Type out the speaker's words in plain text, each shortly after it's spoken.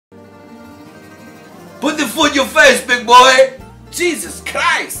Put the food in your face, big boy. Jesus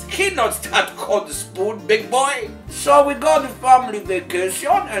Christ, he knows how to hold the spoon, big boy. So we go to family vacation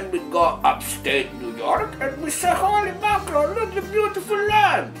and we go upstate New York and we say, holy mackerel, look at the beautiful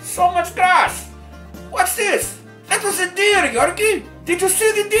land. So much grass. What's this? That was a deer, Yorkie. Did you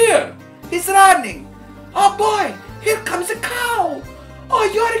see the deer? He's running. Oh boy, here comes a cow. Oh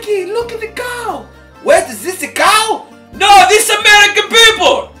Yorkie, look at the cow. Wait, is this a cow? No, these American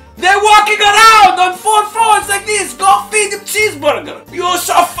people. They're walking around on 4 floors like this. Go feed them cheeseburger. You're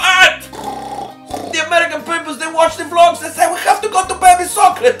so fat. The American people, they watch the vlogs. They say, we have to go to Baby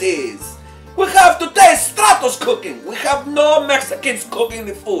Socrates. We have to taste Stratos cooking. We have no Mexicans cooking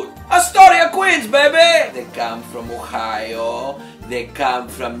the food. Astoria, Queens, baby. They come from Ohio. They come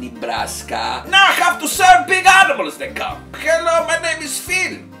from Nebraska. Now I have to serve big animals. They come. Hello, my name is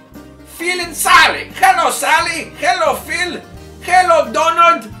Phil. Phil and Sally. Hello, Sally. Hello, Phil. Hello,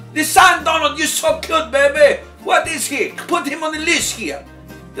 Donald. The son, Donald, you're so cute, baby. What is he? Put him on the leash here.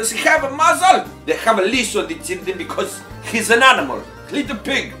 Does he have a muzzle? They have a leash on the children because he's an animal. Little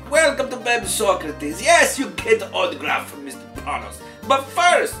pig. Welcome to Baby Socrates. Yes, you get an autograph from Mr. Panos. But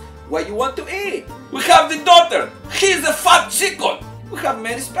first, what you want to eat? We have the daughter. He's a fat chicken. We have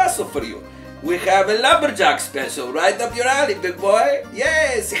many special for you. We have a lumberjack special right up your alley, big boy.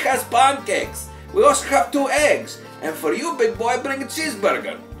 Yes, it has pancakes. We also have 2 eggs. And for you, big boy, bring a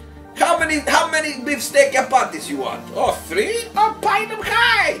cheeseburger. How many beefsteak patties you want? Oh, 3? Oh, pie them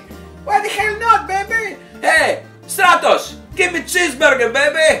high. Why the hell not, baby? Hey, Stratos, give me cheeseburger,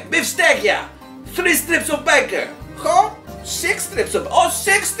 baby. Beefsteak, yeah. 3 strips of bacon. Huh? 6 strips of,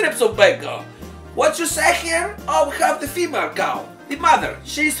 6 strips of bacon. What you say here? Oh, we have the female cow. The mother,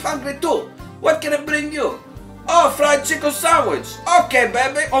 she's hungry too. What can I bring you? Oh, fried chicken sandwich. Okay,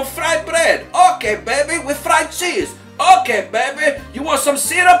 baby, on fried bread. Okay, baby, with fried cheese. Okay, baby, you want some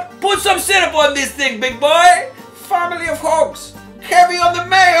syrup? Put some syrup on this thing, big boy. Family of hogs. Heavy on the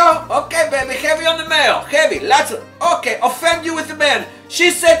mayo. Okay, baby, heavy on the mayo. Heavy, lots of... Okay, offend you with the man. She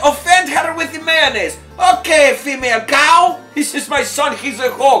said offend her with the mayonnaise. Okay, female cow. This is my son, he's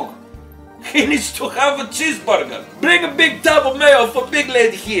a hog. He needs to have a cheeseburger. Bring a big tub of mayo for big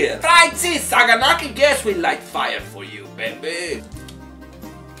lady here. Fried cheese, Saganaki. Guess we light fire for you, baby.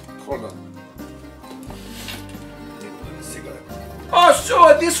 Hold on. Oh,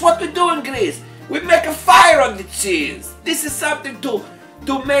 sure, this is what we do in Greece. We make a fire on the cheese. This is something to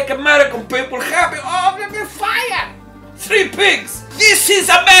make American people happy. Oh, we make fire. 3 pigs. This is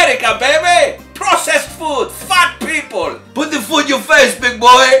America, baby. Processed food, fat people. Put the food in your face, big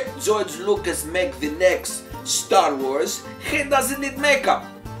boy. George Lucas make the next Star Wars. He doesn't need makeup.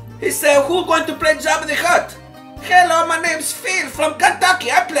 He said, who going to play Jabba the Hutt? Hello, my name's Phil from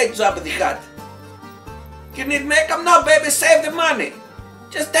Kentucky. I play Jabba the Hutt. You need makeup? No, baby, save the money.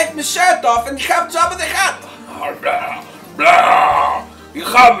 Just take my shirt off and you have Jabba the Hutt. Oh, blah, blah. You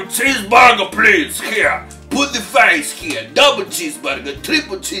have a cheeseburger, please. Here, put the face here. Double cheeseburger,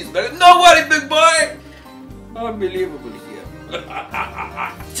 triple cheeseburger. No worry, big boy. Unbelievable here.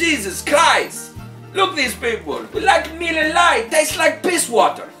 Jesus Christ. Look these people. We like Miller Lite. Tastes like piss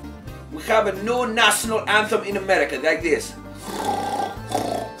water. We have a new national anthem in America like this.